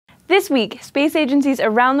This week, space agencies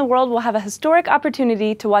around the world will have a historic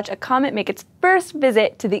opportunity to watch a comet make its first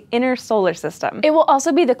visit to the inner solar system. It will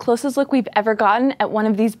also be the closest look we've ever gotten at one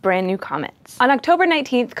of these brand new comets. On October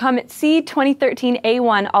 19th, Comet C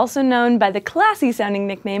 2013A1, also known by the classy-sounding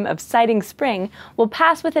nickname of Siding Spring, will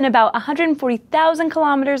pass within about 140,000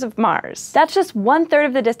 kilometers of Mars. That's just 1/3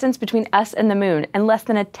 of the distance between us and the Moon, and less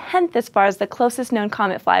than 1/10 as far as the closest known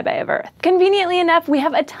comet flyby of Earth. Conveniently enough, we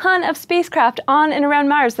have a ton of spacecraft on and around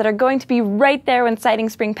Mars that are going to be right there when Siding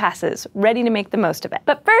Spring passes, ready to make the most of it.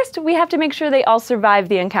 But first, we have to make sure they all survive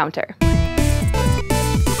the encounter.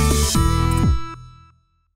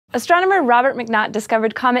 Astronomer Robert McNaught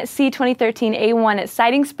discovered Comet C 2013A1 at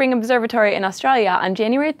Siding Spring Observatory in Australia on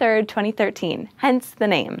January 3rd, 2013, hence the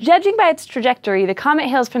name. Judging by its trajectory, the comet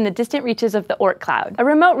hails from the distant reaches of the Oort cloud, a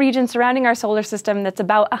remote region surrounding our solar system that's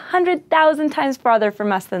about 100,000 times farther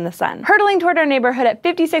from us than the sun. Hurtling toward our neighborhood at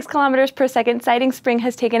 56 kilometers per second, Siding Spring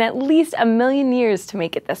has taken at least 1,000,000 years to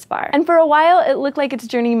make it this far. And for a while, it looked like its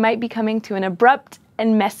journey might be coming to an abrupt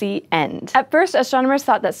and messy end. At first, astronomers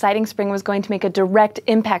thought that Siding Spring was going to make a direct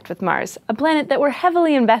impact with Mars, a planet that we're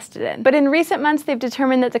heavily invested in. But in recent months, they've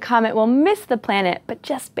determined that the comet will miss the planet, but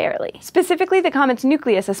just barely. Specifically, the comet's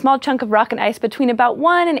nucleus, a small chunk of rock and ice between about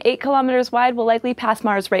 1 and 8 kilometers wide, will likely pass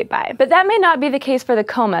Mars right by. But that may not be the case for the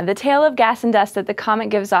coma, the tail of gas and dust that the comet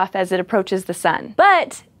gives off as it approaches the sun.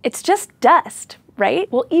 But it's just dust, right?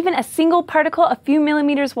 Well, even a single particle a few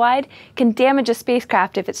millimeters wide can damage a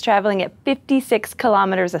spacecraft if it's traveling at 56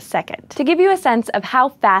 kilometers a second. To give you a sense of how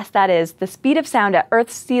fast that is, the speed of sound at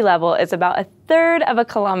Earth's sea level is about 1/3 of a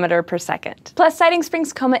kilometer per second. Plus, Siding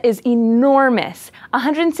Spring's comet is enormous,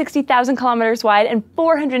 160,000 kilometers wide and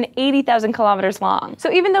 480,000 kilometers long.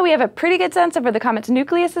 So even though we have a pretty good sense of where the comet's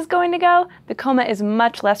nucleus is going to go, the comet is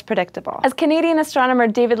much less predictable. As Canadian astronomer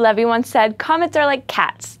David Levy once said, comets are like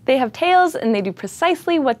cats. They have tails and they do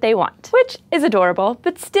precisely what they want. Which is adorable,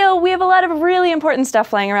 but still, we have a lot of really important stuff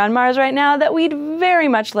flying around Mars right now that we'd very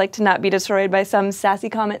much like to not be destroyed by some sassy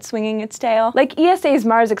comet swinging its tail. Like ESA's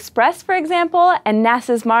Mars Express, for example, and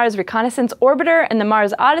NASA's Mars Reconnaissance Orbiter and the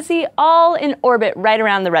Mars Odyssey, all in orbit right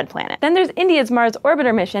around the red planet. Then there's India's Mars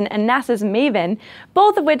Orbiter mission and NASA's MAVEN,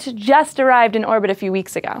 both of which just arrived in orbit a few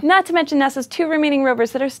weeks ago. Not to mention NASA's 2 remaining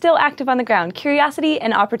rovers that are still active on the ground, Curiosity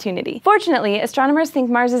and Opportunity. Fortunately, astronomers think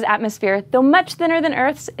Mars's atmosphere, though much thinner than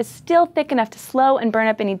Earth's, is still thick enough to slow and burn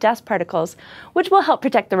up any dust particles, which will help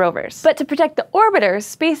protect the rovers. But to protect the orbiters,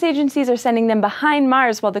 space agencies are sending them behind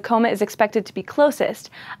Mars while the comet is expected to be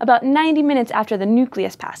closest, about 90 minutes after the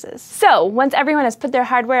nucleus passes. So, once everyone has put their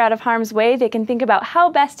hardware out of harm's way, they can think about how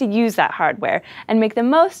best to use that hardware and make the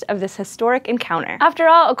most of this historic encounter. After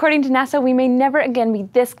all, according to NASA, we may never again be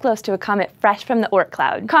this close to a comet fresh from the Oort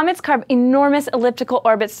cloud. Comets carve enormous elliptical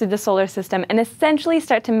orbits through the solar system and essentially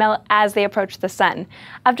start to melt as they approach the sun.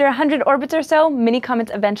 After 100 orbits or so, mini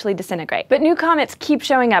comets eventually disintegrate. But new comets keep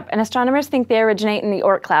showing up, and astronomers think they originate in the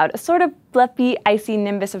Oort cloud, a sort of fluffy, icy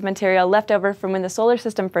nimbus of material left over from when the solar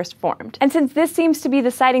system first formed. And since this seems to be the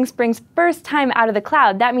Siding Spring's first time out of the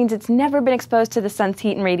cloud, that means it's never been exposed to the sun's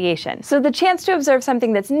heat and radiation. So the chance to observe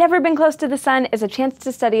something that's never been close to the sun is a chance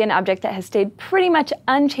to study an object that has stayed pretty much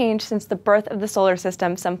unchanged since the birth of the solar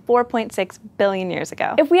system some 4.6 billion years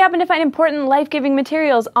ago. If we happen to find important life-giving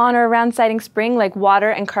materials on or around Siding Spring, like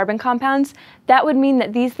water and carbon compounds, that would mean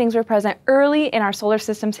that these things were present early in our solar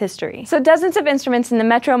system's history. So dozens of instruments in the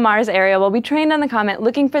Metro Mars area will be trained on the comet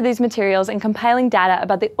looking for these materials and compiling data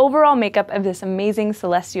about the overall makeup of this amazing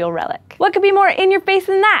celestial relic. What could be more in your face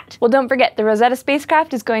than that? Well, don't forget, the Rosetta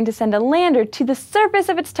spacecraft is going to send a lander to the surface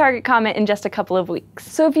of its target comet in just a couple of weeks.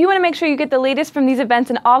 So if you want to make sure you get the latest from these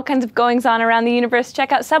events and all kinds of goings-on around the universe,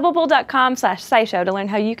 check out subbable.com/scishow to learn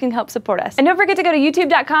how you can help support us. And don't forget to go to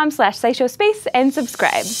youtube.com/SciShow Space and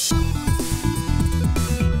subscribe.